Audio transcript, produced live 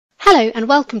Hello and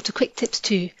welcome to Quick Tips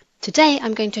 2. Today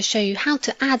I'm going to show you how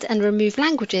to add and remove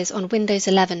languages on Windows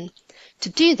 11. To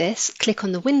do this, click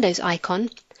on the Windows icon,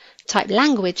 type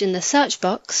Language in the search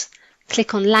box,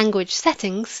 click on Language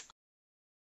Settings.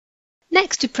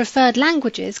 Next to Preferred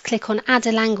Languages, click on Add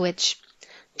a Language.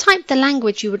 Type the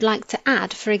language you would like to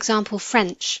add, for example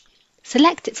French.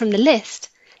 Select it from the list.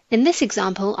 In this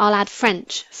example I'll add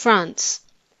French, France.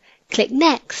 Click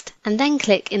Next and then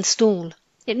click Install.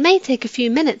 It may take a few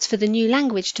minutes for the new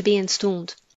language to be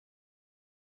installed.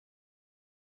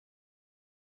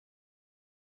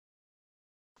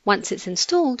 Once it's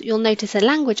installed, you'll notice a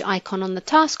language icon on the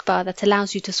taskbar that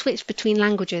allows you to switch between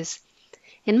languages.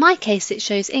 In my case, it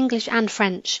shows English and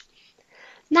French.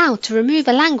 Now, to remove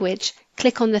a language,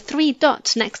 click on the three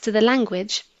dots next to the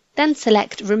language, then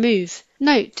select Remove.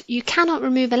 Note, you cannot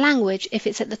remove a language if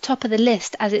it's at the top of the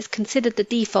list as it's considered the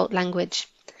default language.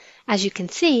 As you can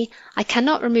see, I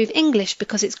cannot remove English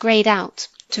because it's greyed out.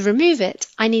 To remove it,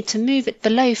 I need to move it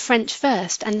below French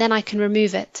first and then I can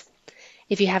remove it.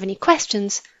 If you have any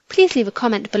questions, please leave a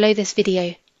comment below this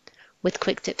video. With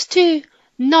Quick Tips 2,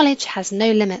 knowledge has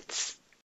no limits.